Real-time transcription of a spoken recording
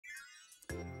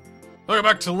Welcome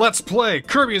back to Let's Play.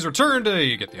 Kirby has returned.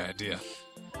 You get the idea.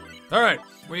 Alright,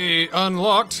 we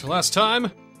unlocked, last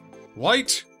time,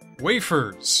 white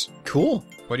wafers. Cool.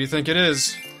 What do you think it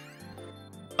is?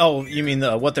 Oh, you mean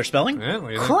what they're spelling? Yeah, what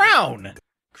do you think? Crown!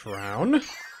 Crown?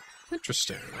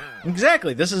 Interesting.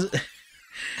 Exactly, this is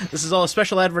all a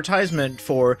special advertisement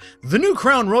for the new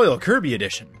Crown Royal Kirby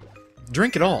Edition.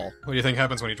 Drink it all. What do you think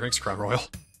happens when he drinks Crown Royal?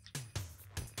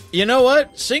 You know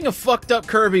what? Seeing a fucked up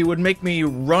Kirby would make me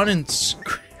run and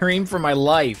scream for my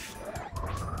life.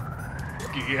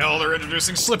 Hell, they're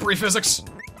introducing slippery physics.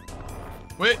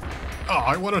 Wait. Oh,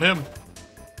 I wanted him.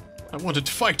 I wanted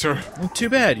to fight her. Well, too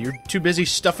bad. You're too busy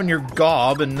stuffing your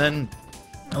gob, and then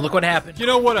look what happened. You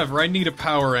know, whatever. I need a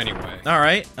power anyway.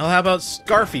 Alright. Well, how about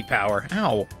Scarfy power?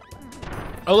 Ow.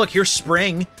 Oh, look, here's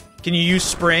Spring. Can you use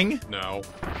Spring? No.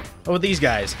 Oh, with these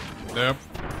guys. Nope.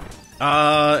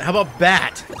 How about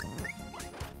Bat?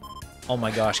 Oh my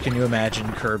gosh, can you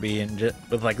imagine Kirby and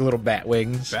with like little bat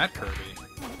wings? Bat Kirby.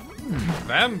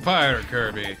 Vampire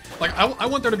Kirby. Like, I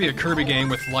want there to be a Kirby game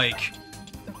with, like,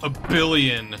 a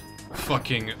billion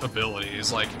fucking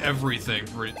abilities. Like, everything.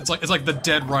 It's like the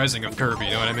Dead Rising of Kirby,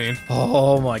 you know what I mean?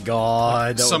 Oh my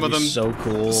god, that Some would of be them, so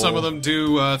cool. Some of them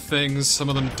do, things, some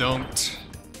of them don't.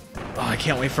 Oh, I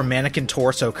can't wait for Mannequin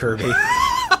Torso Kirby.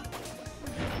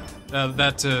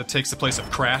 That takes the place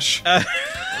of Crash.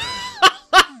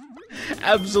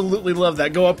 Absolutely love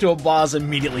that. Go up to a boss,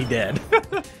 immediately dead.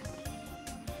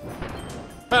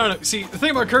 I don't know. See, the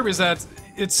thing about Kirby is that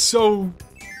it's so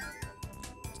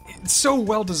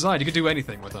well designed. You could do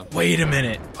anything with them. Wait a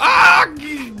minute. Ah!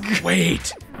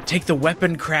 Wait. Take the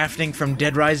weapon crafting from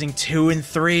Dead Rising 2 and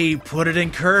 3, put it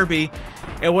in Kirby,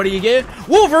 and what do you get?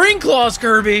 Wolverine Claws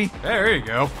Kirby! There you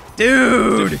go.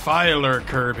 Dude! Defiler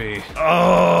Kirby.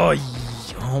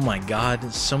 Oh my god,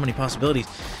 there's so many possibilities.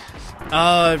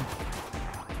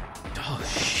 Oh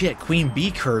shit, Queen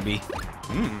Bee Kirby.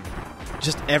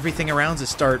 Just everything around it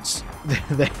starts,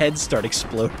 the heads start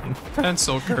exploding.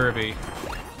 Pencil Kirby.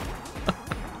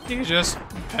 You just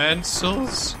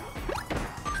pencils?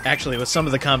 Actually, with some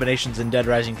of the combinations in Dead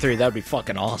Rising 3, that would be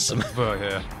fucking awesome. Oh,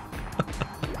 yeah.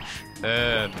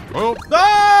 And, whoa.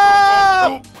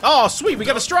 Ah! Oh, sweet, we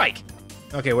got a strike!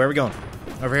 Okay, where are we going?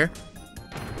 Over here?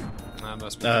 That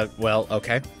must be well,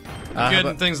 okay.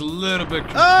 getting things a little bit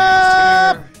confused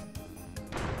Ah! here.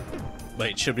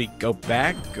 Wait, should we go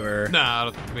back, or...?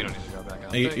 Nah, we don't need to go back. I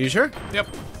don't think. You sure? Yep.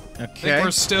 I Okay. think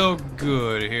we're still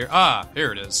good here. Ah,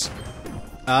 here it is.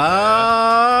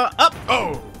 Up!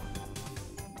 Oh!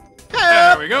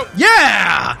 There we go.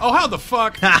 Yeah! Oh, how the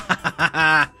fuck?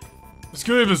 This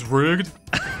game is rigged.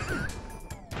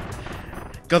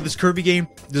 God, this Kirby game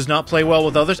does not play well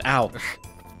with others. Ow.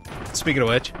 Speaking of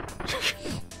which.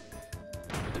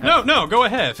 No, go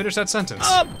ahead. Finish that sentence.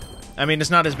 I mean,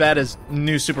 it's not as bad as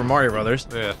New Super Mario Brothers.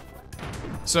 Yeah.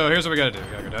 So here's what we gotta do.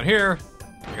 We gotta go down here.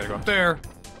 We gotta go up there.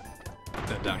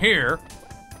 Then down here.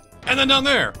 And then down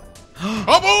there.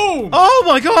 Oh, boom! Oh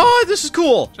my god, this is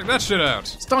cool! Check that shit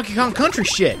out. It's Donkey Kong Country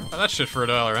shit. Oh, that shit for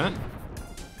 $1, huh?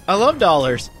 I love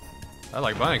dollars. I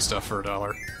like buying stuff for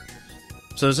 $1.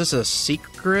 So is this a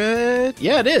secret?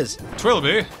 Yeah, it is.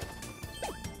 Twilby.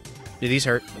 Do these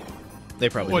hurt? They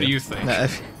probably What do you think?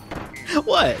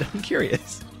 What? I'm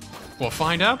curious. Well,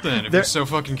 find out then, if you're so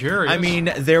fucking curious. I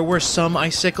mean, there were some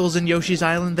icicles in Yoshi's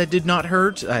Island that did not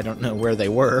hurt. I don't know where they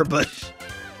were, but...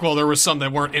 Well, there was some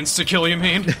that weren't insta-kill, you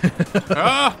mean?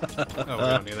 Ah! Oh, we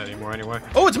don't need that anymore anyway.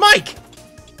 Oh, it's Mike!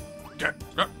 Okay,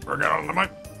 we're getting on the mic.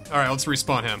 Alright, let's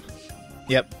respawn him.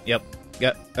 Yep.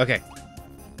 Okay.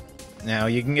 Now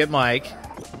you can get Mike.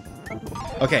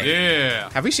 Okay. Yeah!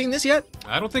 Have we seen this yet?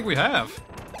 I don't think we have.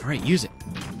 Alright, use it.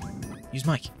 Use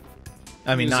Mike.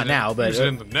 I mean, Use not it now, but... Use it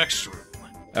in the next room.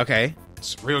 Okay.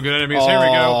 Some real good enemies. Here we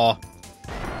go.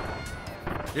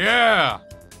 Yeah!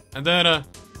 And then,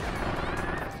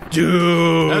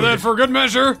 Dude! And then for good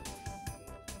measure...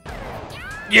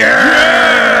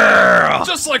 Yeah!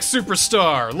 Just like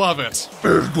Superstar. Love it.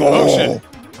 Oh, shit.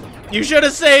 You should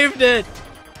have saved it!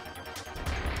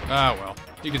 Ah, well.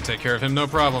 You can take care of him, no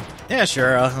problem. Yeah,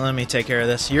 sure. Let me take care of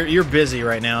this. You're busy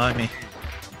right now. I mean,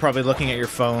 probably looking at your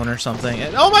phone or something.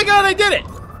 Oh my god, I did it!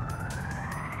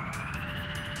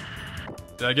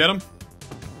 Did I get him?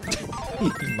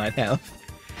 You might have.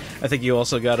 I think you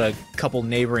also got a couple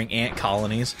neighboring ant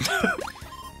colonies.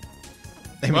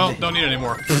 Well, don't need it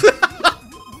anymore.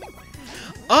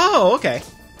 Oh, okay.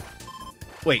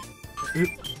 Wait.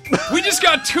 We just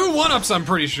got 2 1-ups, I'm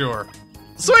pretty sure.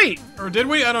 Sweet! Or did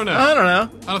we? I don't know. I don't know.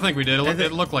 I don't think we did.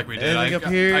 It looked like we did. I think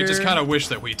up here... I just kind of wish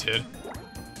that we did.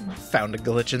 Found a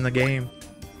glitch in the game.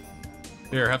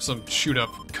 Here, have some shoot-up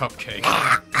cupcake.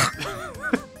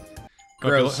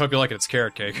 Gross. Hope you like it. It's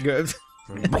carrot cake. Good.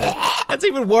 That's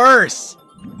even worse.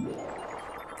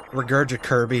 Regurgit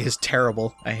Kirby is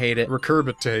terrible. I hate it.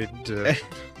 Recurbitate.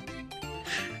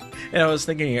 And I was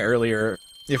thinking earlier,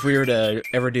 if we were to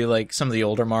ever do like some of the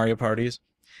older Mario parties,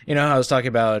 you know how I was talking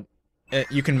about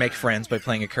you can make friends by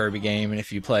playing a Kirby game, and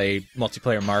if you play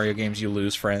multiplayer Mario games, you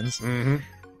lose friends. Mm-hmm.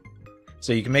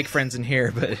 So you can make friends in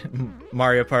here, but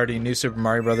Mario Party, New Super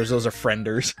Mario Brothers, those are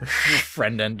frienders.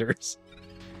 Friend-enders.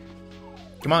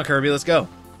 Come on, Kirby, let's go.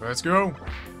 Let's go.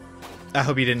 I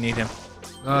hope you didn't need him.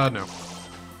 No.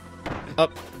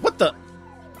 What the?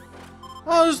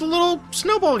 Oh, there's the little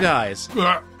snowball guys.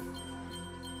 Ah,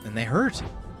 And they hurt.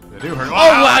 they do hurt.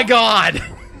 Oh my god!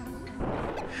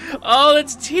 Oh,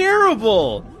 that's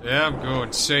terrible! Yeah, I'm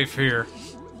going safe here.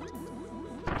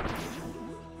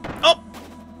 Oh!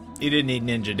 You didn't need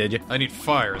ninja, did you? I need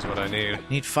fire is what I need.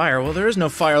 Need fire? Well, there is no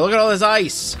fire. Look at all this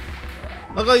ice!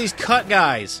 Look at all these cut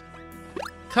guys!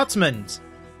 Cutsmans!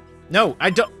 No, I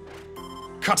don't...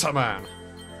 Kata man.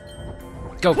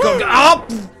 Go, go, go!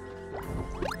 Oh!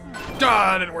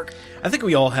 Ah, didn't work. I think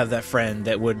we all have that friend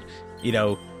that would, you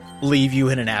know, leave you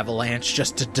in an avalanche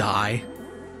just to die.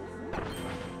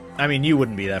 I mean, you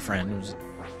wouldn't be that friend. It was...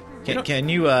 Can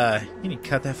you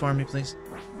cut that for me, please?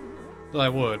 I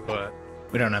would, but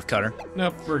We don't have cutter.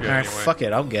 nope, we're good Alright, anyway. fuck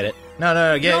it, I'll get it.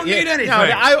 No, get don't need anything. No,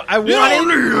 I You don't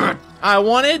need it. I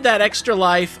wanted that extra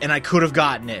life, and I could have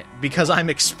gotten it because I'm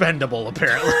expendable.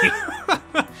 Apparently,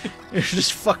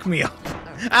 just fuck me up.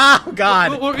 Oh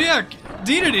God. Well, yeah,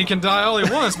 Dedede can die all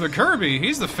he wants, but Kirby,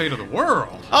 he's the fate of the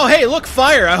world. Oh hey, look,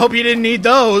 fire! I hope you didn't need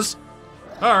those.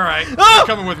 All right, Oh! you're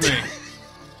coming with me.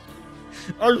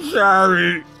 I'm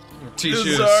sorry. I'll teach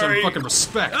you Sorry. some fucking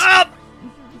respect. Ah!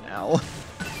 Ow.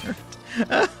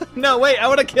 No, wait, I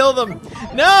want to kill them.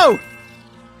 No.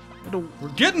 We're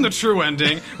getting the true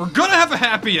ending. We're gonna have a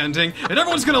happy ending, and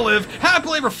everyone's gonna live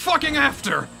happily ever fucking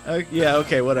after. Yeah,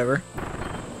 okay, whatever.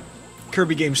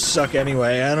 Kirby games suck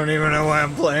anyway. I don't even know why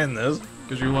I'm playing this.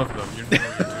 Because you love them. You know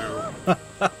you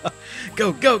do.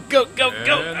 Go, go, go, go, And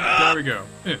go. there we go.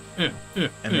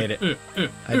 I made it.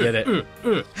 I did it.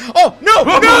 Oh, Oh, no!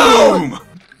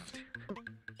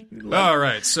 boom!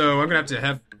 Alright, so I'm gonna have to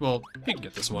have... Well, you can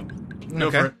get this one. Go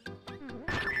Okay. for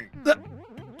it.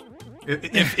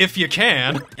 If you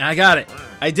can. I got it.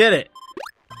 I did it.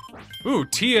 Ooh,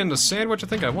 tea and a sandwich. I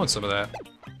think I want some of that.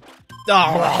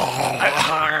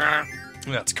 Oh.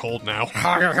 That's cold now.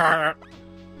 I'm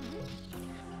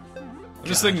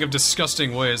just thinking of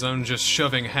disgusting ways I'm just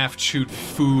shoving half-chewed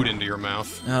food into your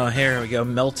mouth. Oh, here we go.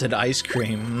 Melted ice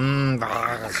cream. Oh,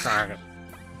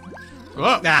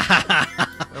 that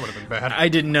would have been bad. I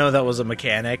didn't know that was a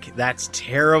mechanic. That's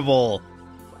terrible.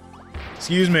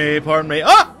 Excuse me, pardon me.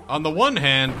 Ah! On the one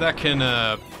hand, that can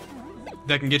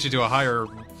get you to a higher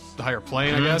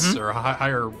plane, I guess, or a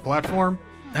higher platform.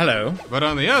 Hello. But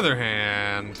on the other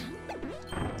hand,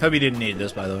 Hope you didn't need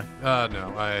this, by the way.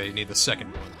 no, I need the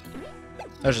second one.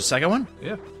 There's a second one?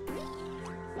 Yeah.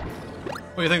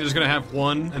 Well, you think there's gonna have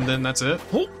one, and then that's it?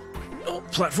 Oh, oh,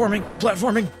 platforming,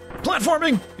 platforming,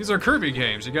 platforming! These are Kirby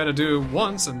games. You gotta do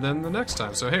once, and then the next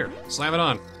time. So here, slam it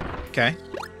on. Okay.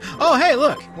 Oh, hey,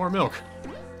 look! More milk.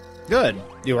 Good.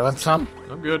 You want some?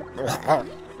 I'm good. I'm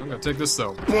gonna take this,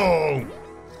 though. Boom!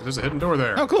 There's a hidden door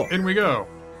there. Oh, cool. In we go.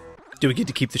 Do we get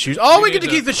to keep the shoes? Oh, we We get to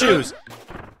need keep the to- shoes!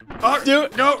 Do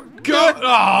it. Go! Go!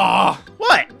 Ah!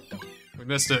 What? We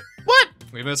missed it. What?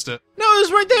 We missed it. No, it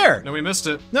was right there! No, we missed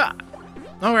it. No.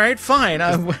 Alright, fine.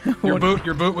 Your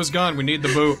boot was gone. We need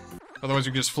the boot. Otherwise,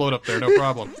 you can just float up there, no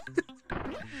problem.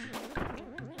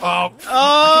 Oh!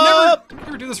 I can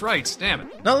never do this right. Damn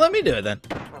it. No, let me do it then.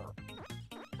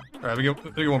 All right, we get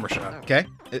one more shot. Okay.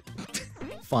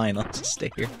 Fine, I'll just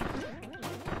stay here.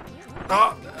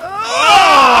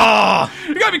 Oh!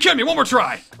 You gotta be kidding me! One more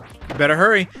try. Better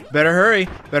hurry. Better hurry.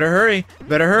 Better hurry.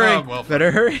 Better hurry. Oh, well,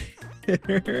 better hurry.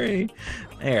 Better hurry.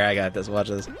 Here, I got this. Watch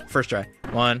this. First try.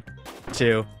 1,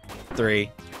 2,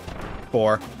 3,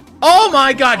 4. Oh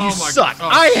my god, you Oh my suck!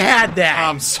 God. I had that!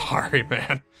 I'm sorry,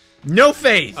 man. No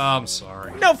faith! I'm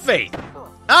sorry. No faith!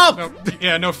 Oh! No,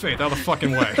 yeah, no faith. Out of the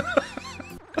fucking way.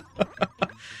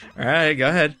 Alright, go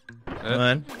ahead.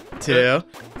 1, 2,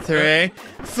 3,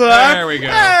 4. There we go.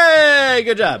 Hey!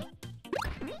 Good job.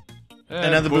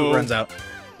 And now the boot boom. runs out.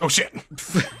 Oh shit!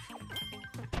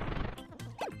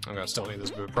 I'm gonna still need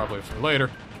this boot probably for later.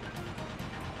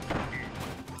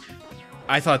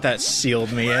 I thought that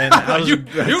sealed me in. I was you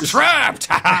about to- trapped!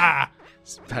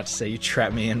 about to say you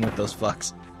trapped me in with those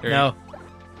fucks. Here. No.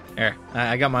 Here,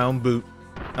 I got my own boot.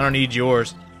 I don't need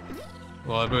yours.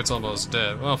 Well, that boot's almost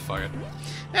dead. Well, fuck it.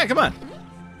 Yeah, come on.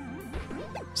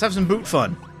 Let's have some boot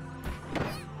fun.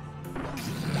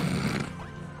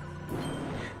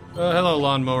 Hello,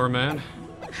 lawnmower man.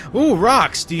 Ooh,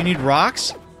 rocks! Do you need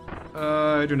rocks?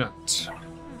 I do not.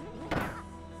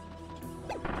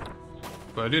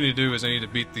 What I do need to do is I need to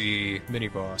beat the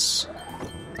mini-boss.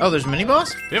 Oh, there's a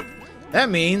mini-boss? Yep. That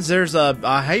means there's a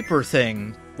hyper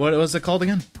thing. What was it called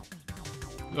again?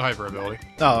 The hyper ability.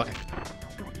 Oh, okay.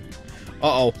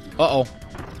 Uh-oh. Uh-oh.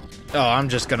 Oh, I'm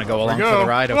just gonna go along for the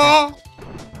ride, okay. Ah!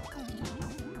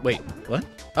 Wait, what?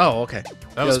 Oh, okay.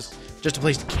 That was just a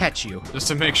place to catch you. just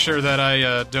to make sure that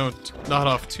I don't nod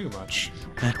off too much.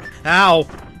 Ow!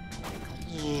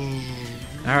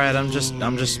 Alright, I'm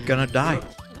just gonna die.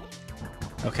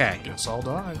 Okay. Guess I'll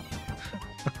die.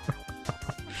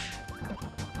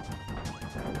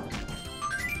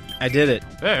 I did it.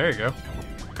 Hey, there you go.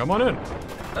 Come on in.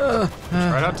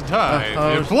 Try not to die.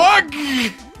 oh. Plug!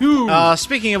 Ooh.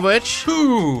 Speaking of which...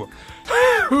 Ooh.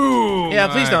 Ooh, Yeah,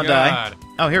 please don't die.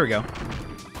 Oh, here we go.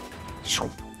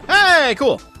 Hey,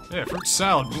 cool! Yeah, fruit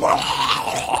salad.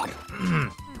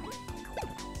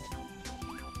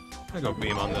 I'll go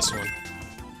beam on this one.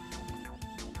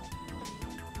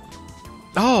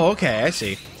 Oh, okay, I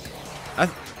see.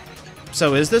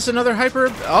 So is this another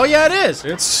hyper... Oh, yeah, it is!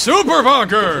 It's super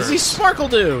bonkers! It's these sparkle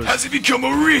dudes! Has he become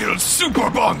a real super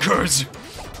bonkers?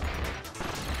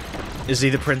 Is he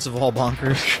the prince of all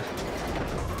bonkers?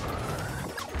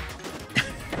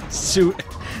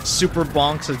 Super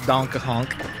bonks a donk a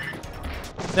honk.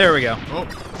 There we go. Oh.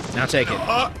 Now take it.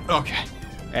 Okay.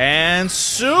 And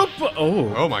soup!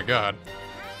 Oh. Oh my god.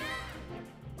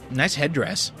 Nice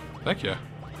headdress. Thank you.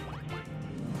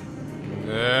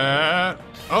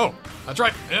 Oh, that's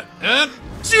right. And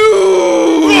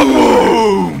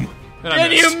boom!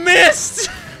 And you missed!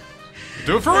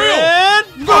 Do it for real! And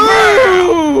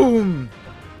boom!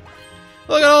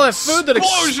 Look at all that food that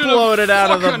Explosion exploded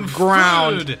out of the fucking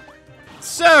ground. food.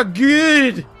 So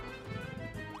good!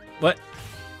 What?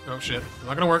 Oh shit,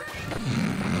 not gonna work.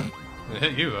 It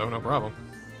hit you though, no problem.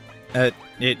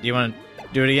 You want to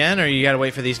do it again, or you gotta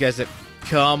wait for these guys to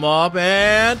come up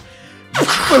and...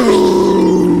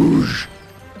 Boosh!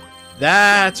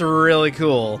 That's really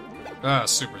cool.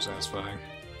 Super satisfying.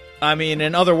 I mean,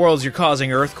 in other worlds, you're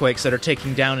causing earthquakes that are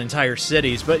taking down entire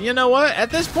cities, but you know what? At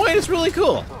this point, it's really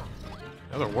cool.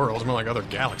 Other worlds, more like other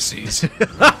galaxies.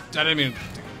 I didn't mean...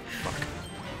 Fuck.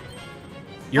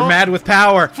 You're mad with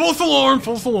power. Full alarm,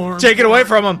 full alarm. Take it away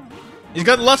from him. He's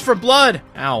got lust for blood.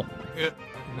 Ow. I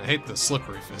hate the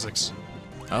slippery physics.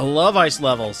 I love ice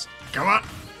levels. Come on.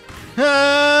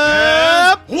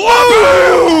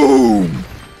 Boom!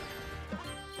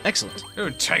 Excellent.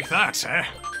 Ooh, take that, eh?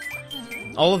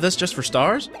 All of this just for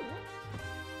stars?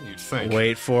 You'd think.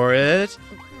 Wait for it.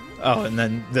 Oh, and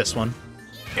then this one.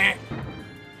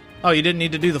 Oh, you didn't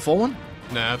need to do the full one?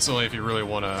 Nah, that's only if you really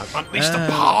want to unleash the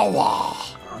power.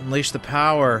 Unleash the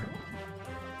power.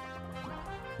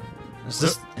 Is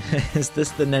this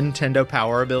the Nintendo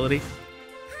Power ability?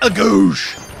 A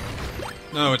goosh!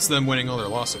 No, it's them winning all their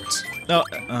lawsuits. Oh,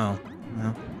 no.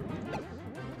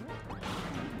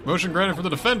 Motion granted for the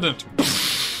defendant.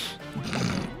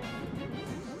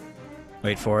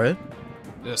 Wait for it.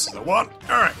 This is the one.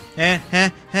 All right.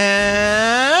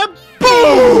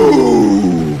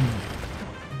 Boom!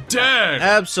 Dead.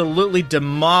 Absolutely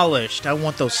demolished. I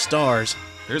want those stars.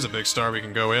 Here's a big star we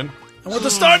can go in. I want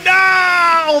the star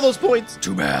now! All those points.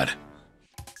 Too bad.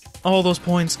 All those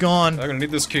points gone. I'm gonna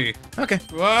need this key. Okay.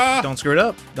 Ah! Don't screw it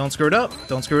up. Don't screw it up.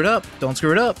 Don't screw it up. Don't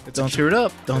screw it up. Don't screw it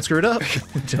up. Don't screw it up.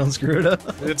 Don't screw it up.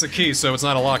 It's a key, so it's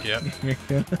not a lock yet. You're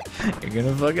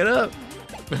gonna fuck it up.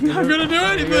 I'm not gonna do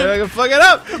anything. You're gonna fuck it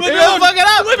up. You're Leave me gonna alone. fuck it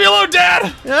up. Leave me alone,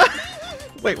 Dad.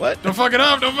 Wait, what? Don't fuck it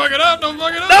up. Don't fuck it up. Don't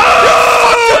fuck it up. No!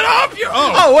 Fucked it up. You.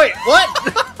 Oh, wait,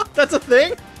 what? That's a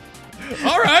thing?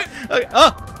 All right. Okay.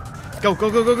 Oh! Go, go,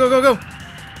 go, go, go, go, go!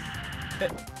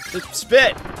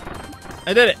 Spit!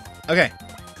 I did it. Okay.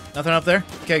 Nothing up there?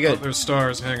 Okay, Oh, good. there's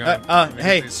stars. Hang on.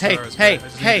 Hey, hey, hey,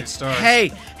 hey,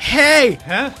 hey, hey!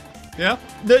 Huh? Yeah?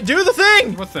 Do the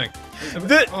thing! What thing?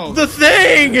 The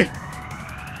thing!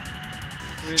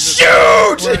 We just-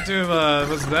 Shoot! Wanna do,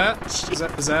 was that?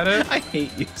 Is that it? I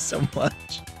hate you so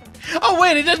much. Oh,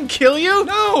 wait, it doesn't kill you?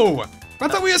 No! I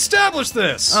thought we established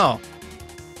this! Oh.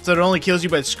 So it only kills you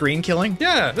by screen killing?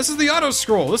 Yeah, this is the auto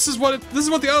scroll. This is what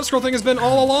the auto scroll thing has been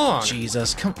all along.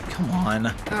 Jesus, come on.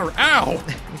 Ow! Ow.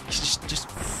 Just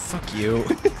fuck you.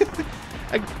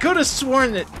 I could have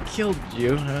sworn it killed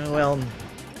you. Well,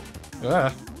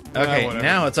 okay, whatever.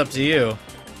 now it's up to you.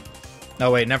 Oh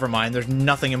wait, never mind. There's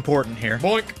nothing important here.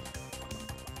 Boink.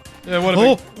 Yeah, would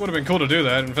have been cool to do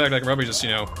that. In fact, I could probably just, you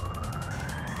know,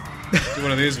 do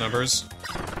one of these numbers.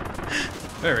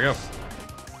 There we go.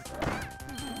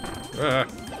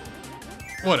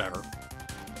 Whatever.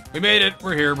 We made it.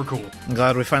 We're here. We're cool. I'm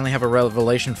glad we finally have a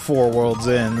revelation 4 worlds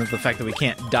in. The fact that we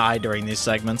can't die during these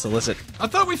segments elicit. I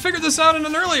thought we figured this out in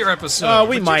an earlier episode.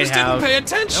 We but might you just have. didn't pay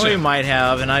attention. We might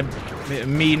have,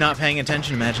 and me not paying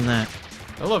attention, imagine that.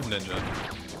 I love Ninja.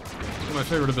 One of my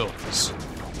favorite abilities.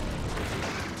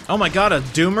 Oh my god, a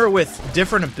Doomer with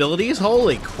different abilities?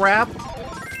 Holy crap.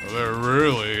 Well, they're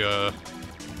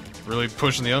really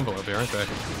pushing the envelope here, aren't they?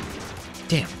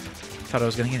 Damn. Thought I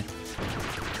was gonna get it.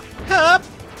 Hup!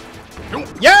 Nope.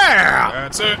 Yeah!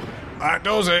 That's it. That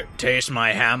does it. Taste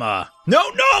my hammer. No!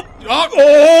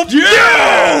 Oh,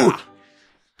 yeah!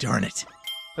 Darn it.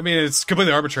 I mean, it's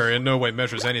completely arbitrary and no way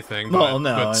measures anything. Well,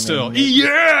 no, but I still. mean,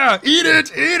 Yeah! Eat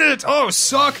it! Eat it! Oh,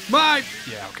 suck my...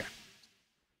 Yeah, okay.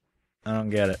 I don't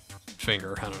get it.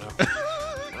 Finger, I don't know.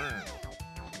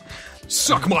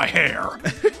 Suck my hair!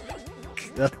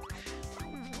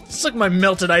 Suck my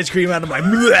melted ice cream out of my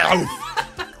mouth!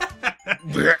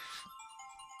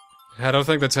 I don't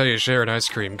think that's how you share an ice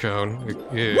cream cone.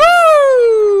 Yeah.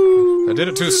 Woo! I did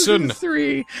it too soon.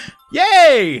 3.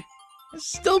 Yay!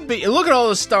 Look at all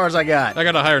the stars I got. I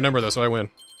got a higher number, though, so I win.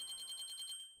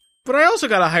 But I also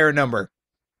got a higher number.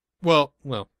 Well,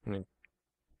 I mean...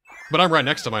 But I'm right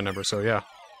next to my number, so yeah.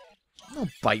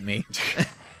 Don't bite me.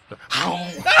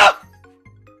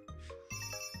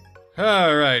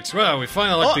 Alright, well, we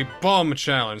finally like the bomb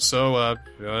challenge, so,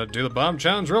 do the bomb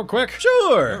challenge real quick?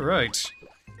 Sure! Alright.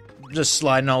 Just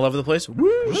sliding all over the place.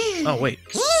 Whoosh. Oh, wait.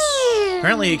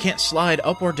 Apparently you can't slide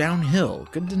up or downhill.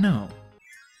 Good to know.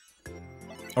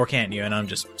 Or can you? And I'm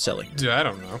just silly. Yeah, I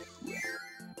don't know.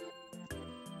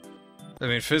 I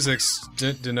mean, physics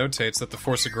denotates that the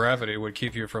force of gravity would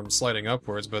keep you from sliding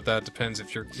upwards, but that depends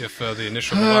if the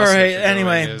initial velocity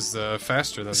anyway, is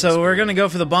faster than. So we're gonna go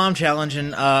for the bomb challenge,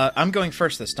 and I'm going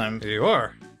first this time. You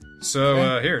are.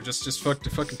 So here, just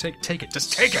fucking take it.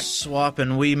 Just take it. Swapping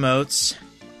Wiimotes.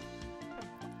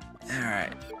 All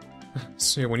right.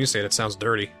 See, when you say it sounds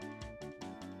dirty.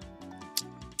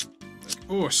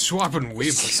 Oh, swapping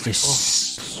Wiimotes.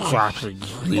 Swapping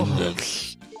Wiimotes.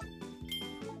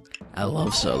 I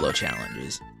love solo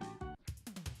challenges.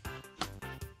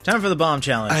 Time for the bomb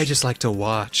challenge. I just like to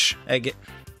watch.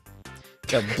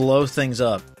 Gotta blow things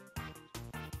up.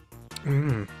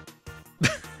 Mm.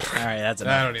 Alright, that's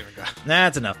enough. I don't even got.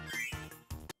 That's enough.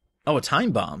 Oh, a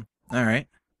time bomb. Alright.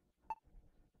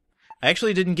 I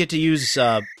actually didn't get to use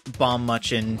bomb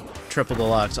much in Triple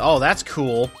Deluxe. Oh, that's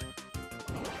cool.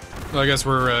 Well, I guess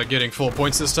we're getting full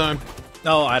points this time.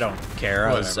 No, I don't care.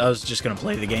 I was just gonna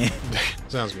play the game.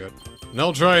 Sounds good. And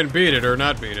I'll try and beat it or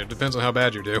not beat it. Depends on how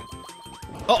bad you do.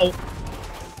 Uh-oh.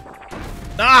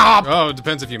 Ah! Oh, it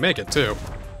depends if you make it, too.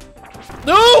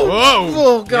 No! Whoa!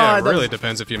 Oh, God. Yeah, it really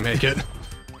depends if you make it.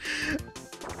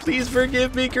 Please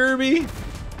forgive me, Kirby.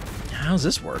 How's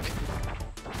this work?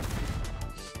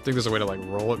 I think there's a way to, like,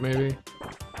 roll it, maybe?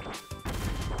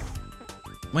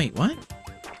 Wait, what?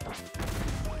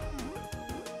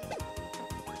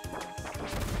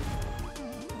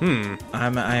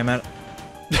 I am at...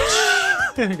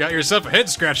 Got yourself a head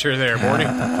scratcher there, Morty.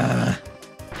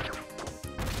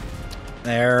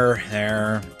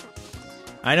 There.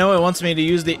 I know it wants me to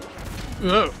use the...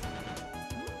 Oh.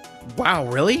 Wow,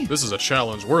 really? This is a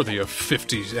challenge worthy of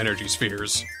 50 energy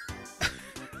spheres.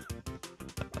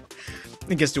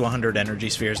 It gets to 100 energy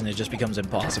spheres and it just becomes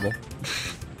impossible.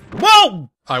 Whoa!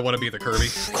 I want to be the Kirby.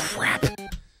 Crap.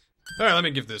 Alright, let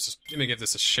me give this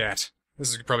a shot.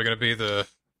 This is probably going to be the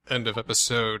end of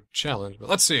episode challenge, but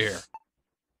let's see here.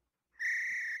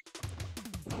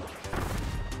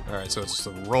 Alright, so it's just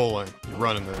a rolling. You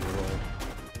run and then you roll.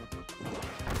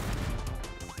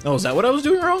 Oh, is that what I was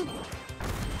doing wrong?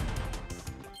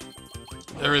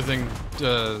 Everything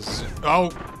does... Oh,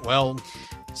 well...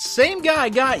 Same guy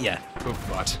got ya. Oh,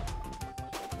 but...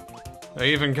 I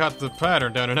even got the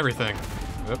pattern down and everything.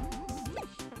 Yep.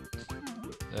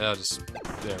 Yeah, just...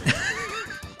 There we go.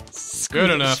 Good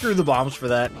enough. Screw the bombs for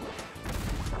that.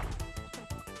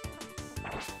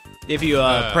 If you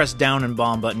press down and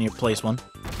bomb button, you place one.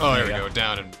 Oh, there we go.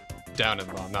 Down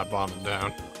and bomb, not bomb and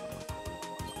down.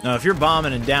 No, if you're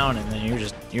bombing and down, and then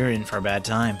you're in for a bad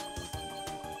time.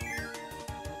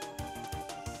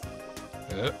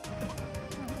 Yep.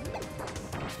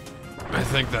 I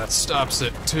think that stops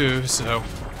it too, so...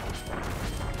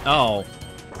 Oh.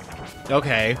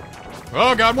 Okay.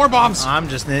 Oh god, more bombs! I'm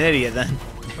just an idiot then.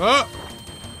 Oh!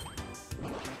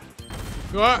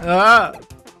 What?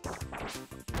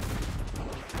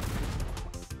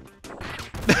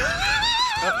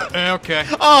 Okay.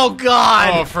 Oh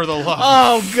god! Oh, for the love.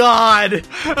 Oh god!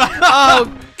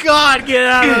 Oh god, get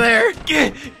out of there!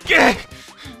 Get!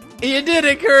 You did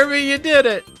it, Kirby, you did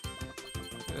it!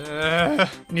 Uh,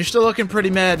 And you're still looking pretty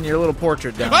mad in your little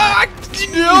portrait down ah,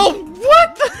 no!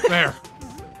 What the? there.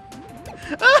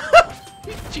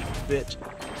 You cheat, bitch.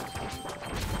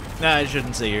 Nah, I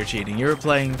shouldn't say you're cheating. You were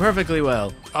playing perfectly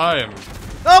well. I am.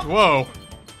 Oh! Whoa.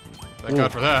 Thank Ooh.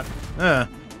 God for that. Uh.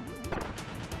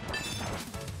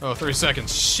 Oh, 30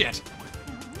 seconds. Shit.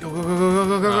 Go, go, go, go,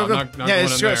 go, go, go. Not Yeah, going in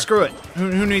screw, there. screw it.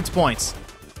 Who needs points?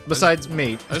 Besides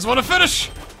me. I just want to finish.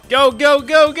 Go, go,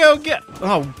 go, go, go.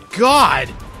 Oh, God.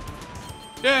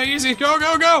 Yeah, easy. Go,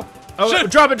 go, go. Oh, Shit.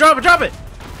 drop it, drop it, drop it.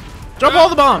 Drop all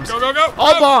the bombs. Go, go, go.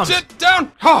 All Go. bombs. Sit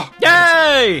down. Oh,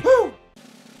 Yay!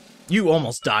 You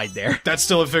almost died there. that's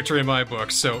still a victory in my book,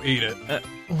 so eat it.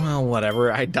 Well,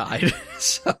 whatever. I died.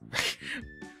 So.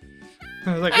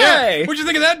 I was like, Hey! yeah, what'd you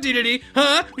think of that, DDD?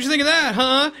 Huh? What'd you think of that,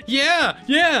 huh? Yeah,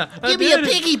 yeah. Give me a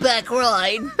piggyback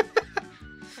ride.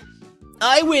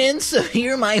 I win, so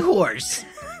you're my horse.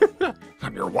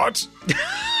 I'm your what?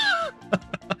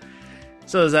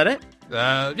 So is that it?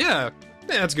 Yeah.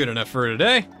 That's good enough for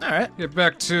today. All right. Get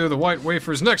back to the white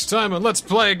wafers next time and let's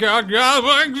play God.